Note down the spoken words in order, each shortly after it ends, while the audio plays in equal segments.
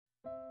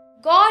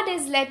God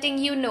is letting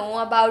you know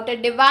about a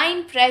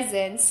divine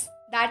presence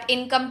that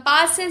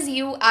encompasses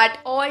you at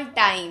all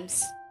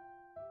times.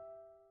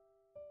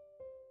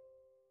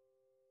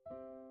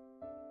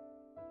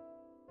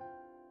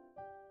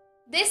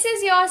 This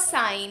is your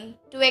sign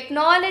to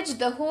acknowledge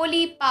the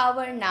holy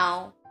power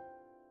now.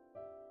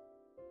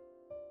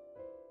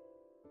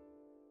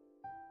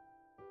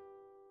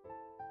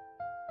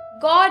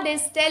 God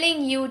is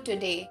telling you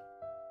today,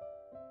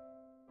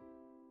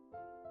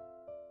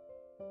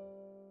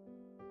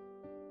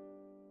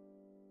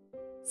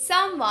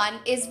 someone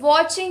is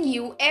watching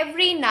you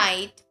every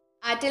night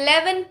at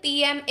 11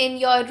 p.m. in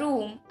your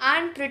room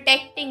and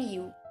protecting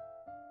you.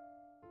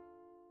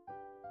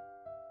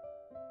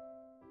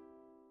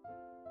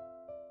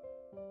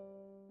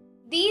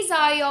 These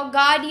are your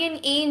guardian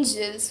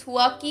angels who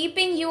are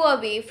keeping you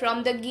away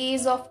from the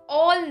gaze of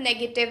all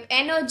negative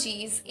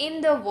energies in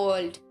the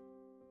world.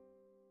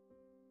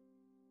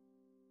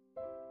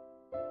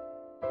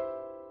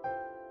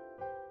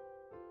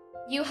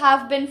 You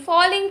have been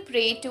falling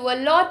prey to a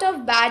lot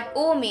of bad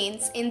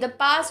omens in the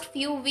past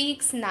few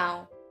weeks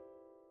now.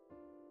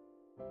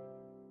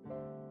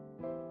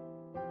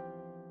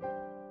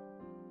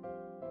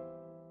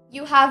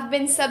 You have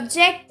been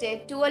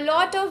subjected to a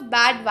lot of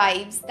bad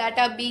vibes that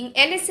are being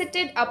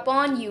elicited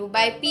upon you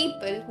by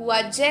people who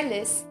are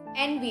jealous,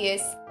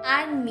 envious,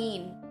 and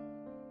mean.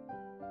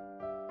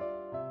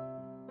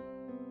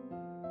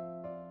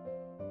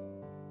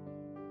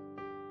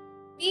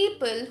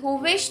 People who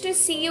wish to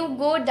see you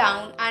go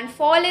down and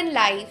fall in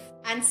life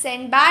and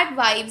send bad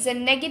vibes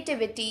and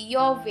negativity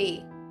your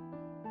way.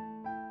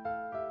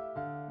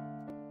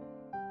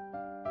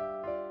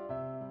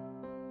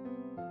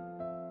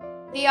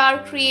 They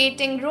are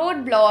creating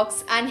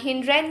roadblocks and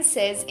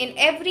hindrances in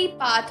every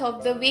path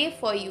of the way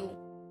for you.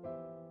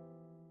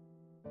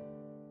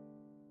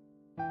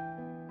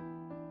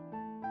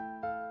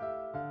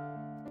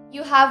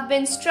 You have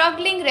been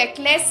struggling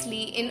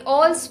recklessly in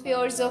all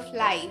spheres of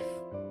life.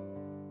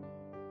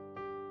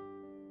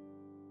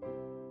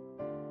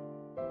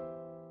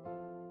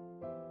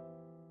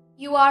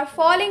 You are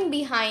falling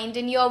behind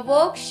in your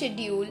work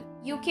schedule,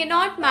 you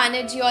cannot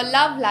manage your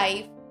love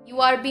life,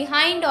 you are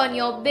behind on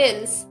your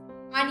bills,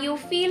 and you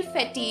feel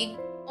fatigued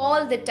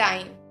all the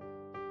time.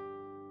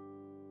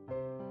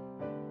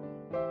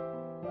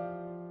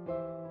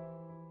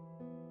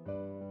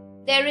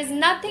 There is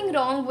nothing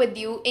wrong with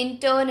you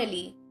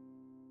internally.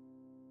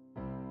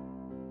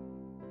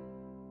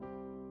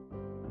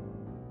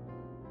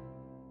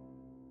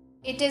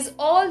 It is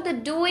all the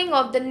doing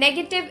of the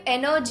negative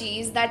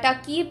energies that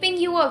are keeping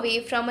you away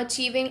from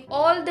achieving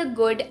all the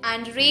good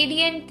and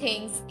radiant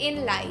things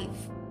in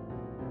life.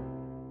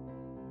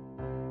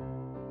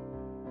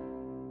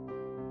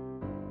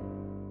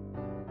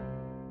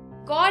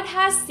 God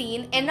has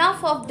seen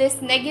enough of this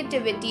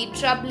negativity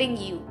troubling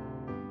you.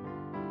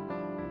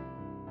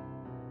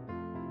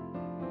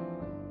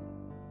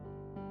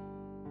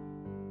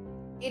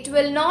 It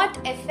will not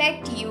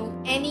affect you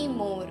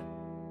anymore.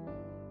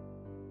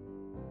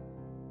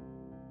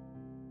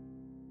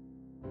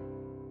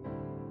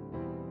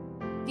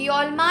 The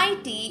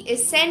Almighty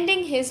is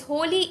sending His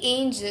holy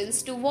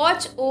angels to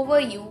watch over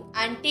you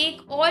and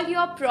take all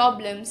your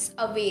problems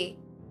away.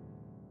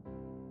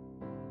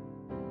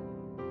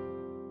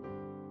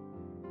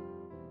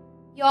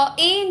 Your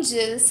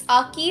angels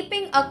are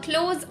keeping a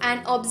close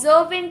and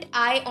observant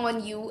eye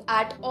on you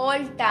at all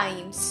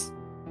times.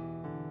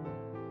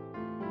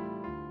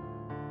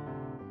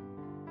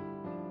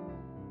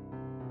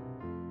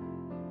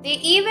 They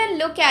even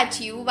look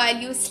at you while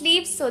you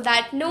sleep so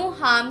that no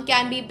harm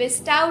can be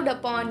bestowed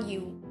upon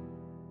you.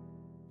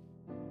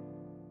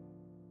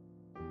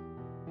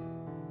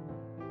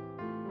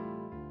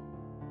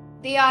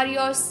 They are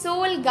your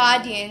soul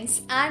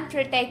guardians and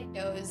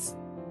protectors.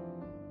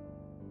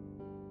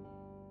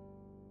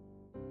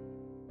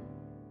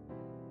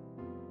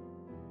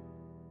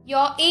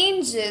 Your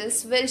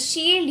angels will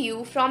shield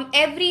you from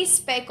every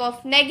speck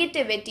of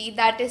negativity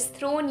that is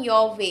thrown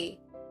your way.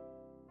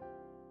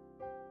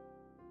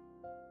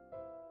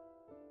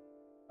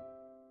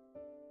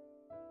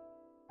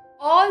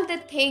 All the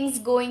things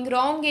going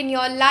wrong in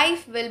your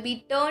life will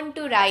be turned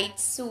to right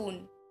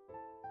soon.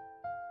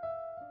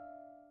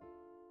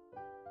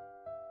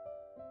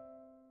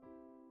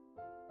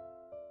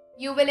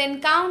 You will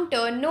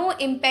encounter no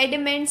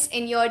impediments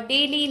in your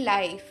daily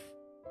life.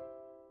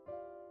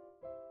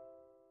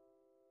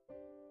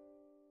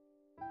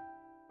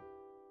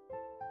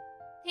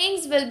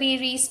 Things will be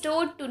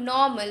restored to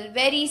normal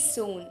very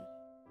soon.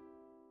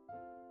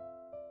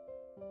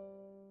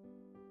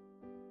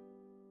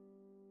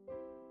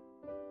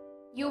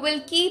 You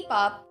will keep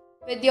up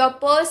with your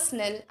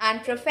personal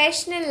and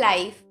professional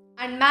life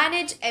and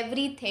manage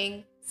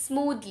everything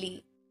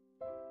smoothly.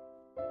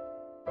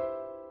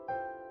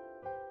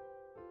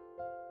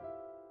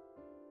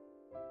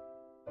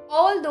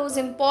 All those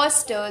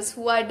impostors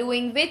who are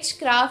doing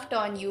witchcraft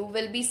on you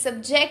will be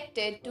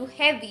subjected to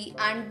heavy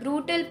and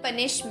brutal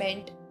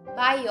punishment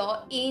by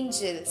your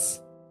angels.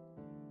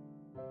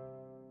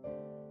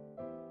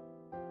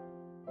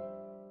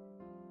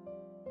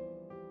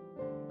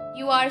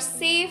 You are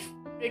safe,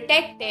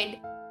 protected,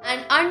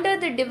 and under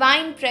the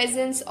divine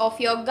presence of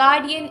your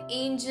guardian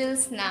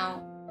angels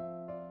now.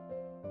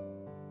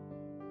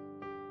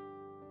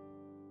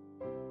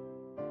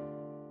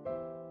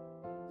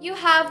 You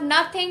have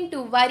nothing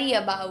to worry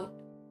about.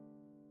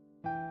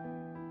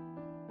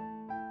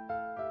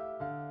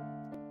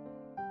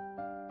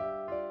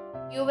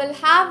 You will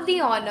have the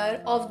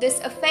honor of this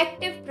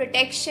effective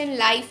protection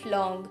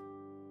lifelong.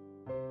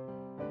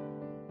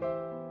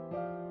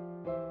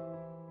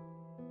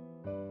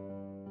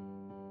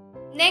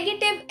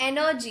 Negative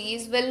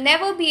energies will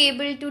never be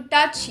able to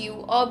touch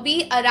you or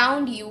be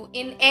around you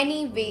in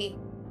any way.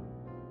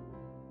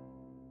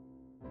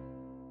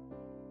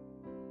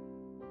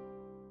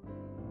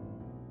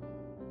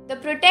 The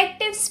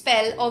protective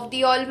spell of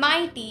the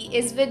Almighty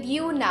is with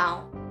you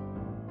now.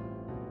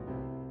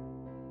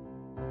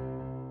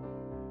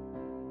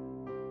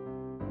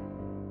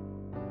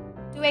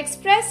 To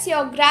express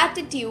your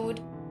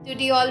gratitude to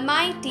the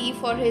Almighty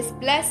for His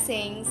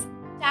blessings,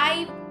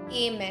 type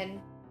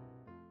Amen.